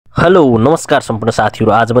Hello नमस्कार सम्पूर्ण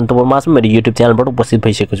साथीहरु आज पनि तपाईहरु माझमा मेरो YouTube च्यानलबाट उपस्थित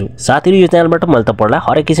भइसकेको छु। साथीहरु यो च्यानलबाट मैले तपाईहरुलाई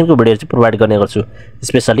हरेक किसिमको भिडियोहरु चाहिँ प्रोवाइड गर्ने गर्छु।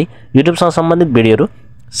 स्पेशली YouTube सँग सम्बन्धित भिडियोहरु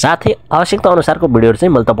साथै आवश्यकता अनुसारको भिडियोहरु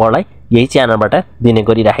चाहिँ मैले तपाईहरुलाई यही च्यानलबाट दिने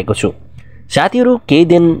गरिराखेको छु। साथीहरु केही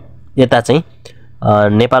दिन यता चाहिँ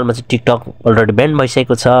नेपालमा चाहिँ टिकटक अलरेडी ब्यान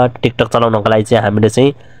भइसकेको छ। टिकटक चलाउनको लागि चाहिँ हामीले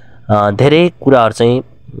चाहिँ धेरै कुराहरु चाहिँ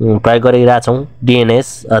प्रयोग गरिरहेका छौं। DNS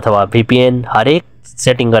अथवा VPN हरेक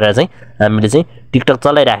सेटिङ गरेर चाहिँ हामीले चाहिँ टिकटक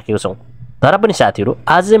चलाइराखेको छौं। तर पनि साथीहरु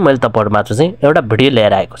आज चाहिँ मैले तपाईहरुमाझ चाहिँ एउटा भिडियो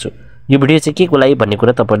ल्याएर आएको छु। यो भिडियो चाहिँ के को लागि भन्ने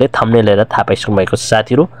कुरा तपाईहरुले थम्बनेल हेरेर थाहा पाइसक्नु भएको छ।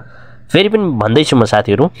 साथीहरु फेरि पनि भन्दै छु म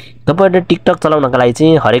साथीहरु, तपाईहरुले टिकटक चलाउनका लागि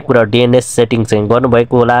चाहिँ हरेक कुरा DNS सेटिङ चाहिँ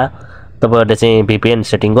गर्नुभएको होला, तपाईहरुले चाहिँ VPN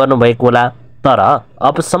सेटिङ गर्नुभएको होला। तर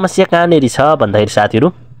अब समस्या कहाँनेरि छ भन्दाखेरि साथीहरु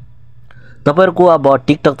तपाईहरुको अब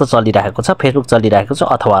टिकटक त चलिरहेको छ, फेसबुक चलिरहेको छ,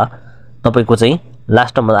 अथवा तपाईको चाहिँ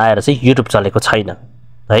लास्टमा आएर चाहिँ YouTube चलेको छैन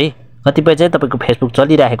है। कतिपय चाहिँ तपाईको फेसबुक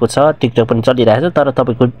चलिरहेको छ, टिकटक पनि चलिरहेको छ, तर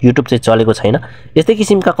तपाईको YouTube चाहिँ चलेको छैन। यस्तै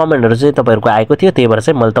किसिमका कमेन्टहरु चाहिँ तपाईहरुको आएको थियो। त्यही भएर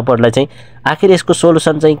चाहिँ मैले तपाईहरुलाई चाहिँ आखिर यसको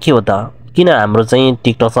सोलुसन चाहिँ के हो त, किन हाम्रो चाहिँ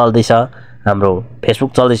टिकटक चल्दैछ, हाम्रो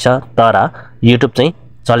फेसबुक चल्दैछ, तर YouTube चाहिँ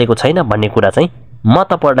चलेको छैन भन्ने कुरा चाहिँ म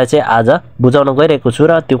तपाईहरुलाई चाहिँ आज बुझाउन गइरहेको छु।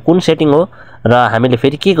 र त्यो कुन सेटिङ हो र हामीले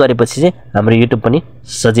फेरि के गरेपछि चाहिँ हाम्रो YouTube पनि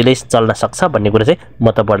सजिलै चल्न सक्छ भन्ने कुरा चाहिँ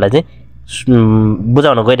म तपाईहरुलाई चाहिँ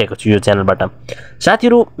बुझाउन गइरहेको छु यो च्यानलबाट।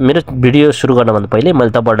 साथीहरु मेरो भिडियो सुरु गर्नभन्दा पहिले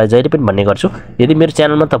मैले तपाईहरुलाई जहिले पनि भन्ने गर्छु, यदि मेरो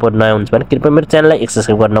च्यानलमा तपाईहरु नयाँ हुनुहुन्छ भने कृपया मेरो च्यानललाई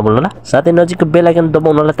सब्स्क्राइब गर्न नभुल्नु होला, साथै नजिकको बेल आइकन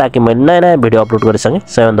दबाउनु होला ताकि मैले नयाँ भिडियो अपलोड गरेसँगै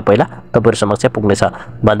सबैभन्दा पहिला तपाईहरु समक्ष पुग्नेछ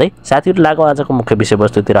भन्दै साथीहरु लागौ आजको मुख्य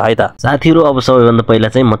विषयवस्तुतिर है त। साथीहरु अब सबैभन्दा पहिला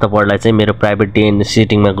चाहिँ म तपाईहरुलाई चाहिँ मेरो प्राइभेट DNS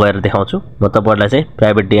सेटिङमा गएर देखाउँछु। म तपाईहरुलाई चाहिँ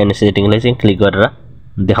प्राइभेट DNS सेटिङलाई चाहिँ क्लिक गरेर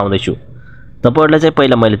देखाउँदै छु। तपाईहरुलाई चाहिँ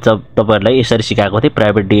पहिला मैले तपाईहरुलाई यसरी सिकाएको थिए,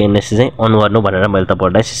 प्राइभेट DNS चाहिँ अन गर्नु भनेर मैले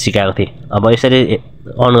तपाईहरुलाई सिकाएको थिए। अब यसरी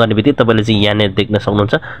अन गर्ने बित्तिकै तपाईले चाहिँ यहाँ देख्न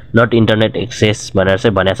सक्नुहुन्छ नट इन्टरनेट एक्सेस भनेर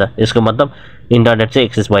चाहिँ भनेको छ। यसको मतलब इन्टरनेट चाहिँ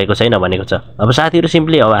एक्सेस भएको छैन भनेको छ। अब साथीहरु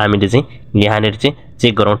सिम्पली अब हामीले चाहिँ यहाँनेर चाहिँ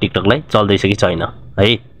चेक गरौँ टिकटकलाई चल्दैछ कि छैन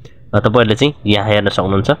है। तपाईहरुले चाहिँ यहाँ हेर्न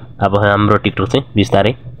सक्नुहुन्छ अब हाम्रो टिकटक चाहिँ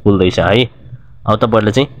बिस्तारै खुल्दैछ है। अब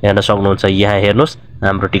तपाईहरुले चाहिँ हेर्न सक्नुहुन्छ यहाँ हेर्नुस्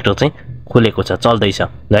हाम्रो टिकटक चाहिँ खुलेको छ, चल्दैछ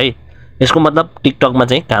है। यसको मतलब टिकटकमा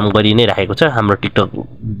चाहिँ काम गरि नै राखेको छ। हाम्रो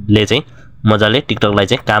टिकटकले चाहिँ मजाले टिकटकलाई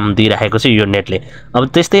चाहिँ काम दिइराखेको छ यो नेटले। अब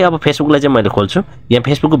त्यस्तै अब फेसबुकलाई चाहिँ मैले खोल्छु, यहाँ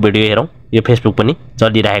फेसबुकको भिडियो हेरौँ। यो फेसबुक पनि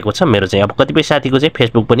चलिरहेको छ मेरो चाहिँ। अब कतिपय साथीको चाहिँ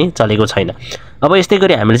फेसबुक पनि चलेको छैन। अब यस्तै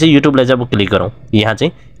गरी हामीले चाहिँ युट्युबलाई जब क्लिक गरौँ, यहाँ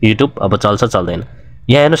चाहिँ युट्युब अब चल्छ चल्दैन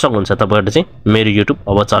यहाँ हेर्न सक्नुहुन्छ तपाईहरुले चाहिँ मेरो युट्युब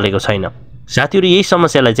अब चलेको छैन। साथीहरु यही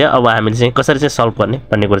समस्यालाई चाहिँ अब हामीले चाहिँ कसरी चाहिँ सल्भ गर्ने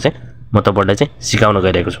भन्ने कुरा चाहिँ म तपाईहरुलाई चाहिँ सिकाउन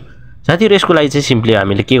गइरहेको छु। साथीहरु यसको लागि चाहिँ सिम्पली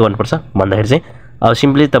हामीले के गर्नुपर्छ भन्दाखेरि चाहिँ अब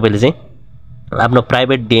सिम्पली तपाईले चाहिँ आफ्नो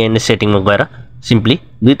प्राइभेट DNS सेटिङमा गएर सिम्पली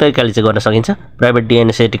दुई तरिकाले चाहिँ गर्न सकिन्छ। प्राइभेट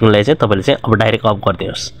DNS सेटिङलाई चाहिँ तपाईले चाहिँ अब डाइरेक्ट अफ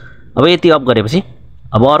गरिदिनुस्। अब यति अफ गरेपछि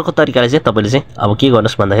अब अर्को तरिकाले चाहिँ तपाईले चाहिँ अब के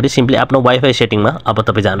गर्नुस् भन्दाखेरि सिम्पली आफ्नो वाइफाई सेटिङमा अब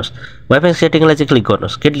तपाई जानुस्। वाइफाई सेटिङलाई चाहिँ क्लिक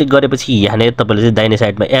गर्नुस्। क्लिक गरेपछि यहाँ तपाईले चाहिँ दाहिने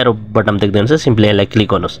साइडमा एरो बटन देख्दै हुन्छ, सिम्पली यसलाई क्लिक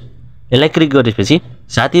गर्नुस्। यसलाई क्लिक गरेपछि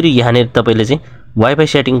साथीहरु यहाँ तपाईले चाहिँ वाइफाई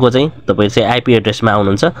सेटिङको चाहिँ तपाईले चाहिँ IP एड्रेसमा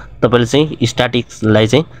आउनुहुन्छ। तपाईले चाहिँ स्ट्याटिक्सलाई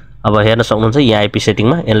चाहिँ अब हेर्न सक्नुहुन्छ यहाँ IP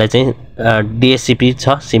सेटिङमा यसलाई चाहिँ DHCP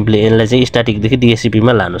छ, सिम्पली यसलाई चाहिँ स्ट्याटिक देखि DHCP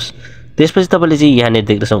मा लानुस्। त्यसपछि तपाईले चाहिँ यहाँ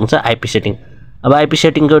देख्न सक्नुहुन्छ IP सेटिङ। अब IP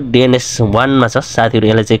सेटिङको DNS 1 मा छ साथीहरु,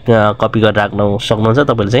 यसलाई चाहिँ कपी गरेर राख्न सक्नुहुन्छ।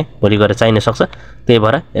 तपाईले चाहिँ भोलि गएर चाहिन सक्छ, त्यही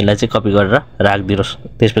भएर यसलाई चाहिँ कपी गरेर राखिदिनुस्।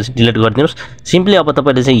 त्यसपछि डिलिट गरिदिनुस्। सिम्पली अब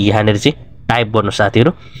तपाईले चाहिँ यहाँ चाहिँ टाइप गर्नु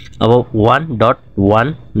साथीहरु। अब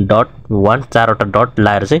 1.1.1 चारवटा डट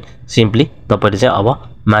लाएर चाहिँ सिम्पली तपाईले चाहिँ अब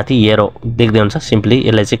माथि एरो देख्दै हुन्छ, सिम्पली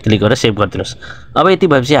यसलाई चाहिँ क्लिक गरेर सेभ गरिदिनुस्। अब यति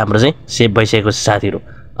भएपछि हाम्रो चाहिँ सेभ भइसकेको छ साथीहरु।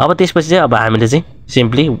 अब त्यसपछि चाहिँ अब हामीले चाहिँ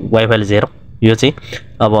सिम्पली वाइफाईले चाहिँ हेरौँ। यो चाहिँ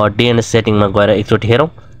अब DNS सेटिङमा गएर एकचोटी हेरौँ।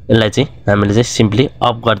 यसलाई चाहिँ हामीले चाहिँ सिम्पली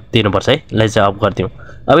अफ गरिदिनुपर्छ है। यसलाई चाहिँ अफ गरिदिउँ।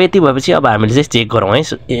 अब यति भएपछि अब हामीले चाहिँ चेक गरौँ है,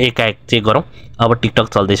 एकाएक चेक गरौँ अब टिकटक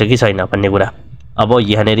चल्दैछ कि छैन भन्ने कुरा। अब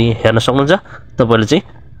यहाँनेरि हेर्न सक्नुहुन्छ तपाईले चाहिँ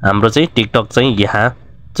हाम्रो चाहिँ टिकटक चाहिँ यहाँ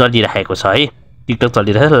चलिरहेको छ है। टिकटक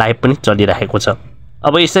चलिरहेको छ, लाइभ पनि चलिरहेको छ।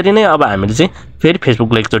 अब यसरी नै अब हामीले चाहिँ फेरि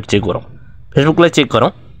फेसबुकलाई एकचोटि चेक गरौँ। फेसबुकलाई चेक गरौँ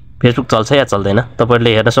फेसबुक चल्छ या चल्दैन।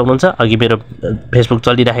 तपाईहरुले हेर्न सक्नुहुन्छ अघि मेरो फेसबुक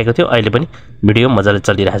चलिरहेको थियो, अहिले पनि भिडियो मजाले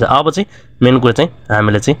चलिरहेको छ। अब चाहिँ मेन कुरा चाहिँ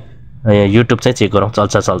हामीले चाहिँ युट्युब चाहिँ चेक गरौँ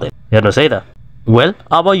चल्छ चल्दैन। हेर्नुस् है त। वेल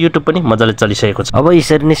अब युट्युब पनि मजाले चलिसकेको छ। अब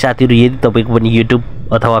यसरी नै साथीहरु यदि तपाईको पनि युट्युब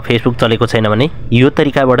अथवा फेसबुक चलेको छैन भने यो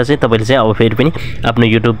तरिकाबाट चाहिँ तपाईले चाहिँ अब फेरि पनि आफ्नो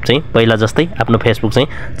युट्युब चाहिँ पहिला जस्तै आफ्नो फेसबुक चाहिँ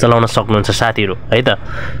चलाउन सक्नुहुन्छ साथीहरु है त।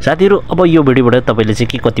 साथीहरु अब यो भिडियोबाट तपाईले चाहिँ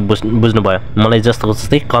के कति बुझ्नु भयो मलाई जस्तो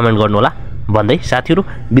जस्तै कमेन्ट गर्नु होला भन्दै साथीहरु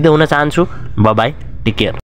बिदा हुन चाहन्छु। Bye bye, take care.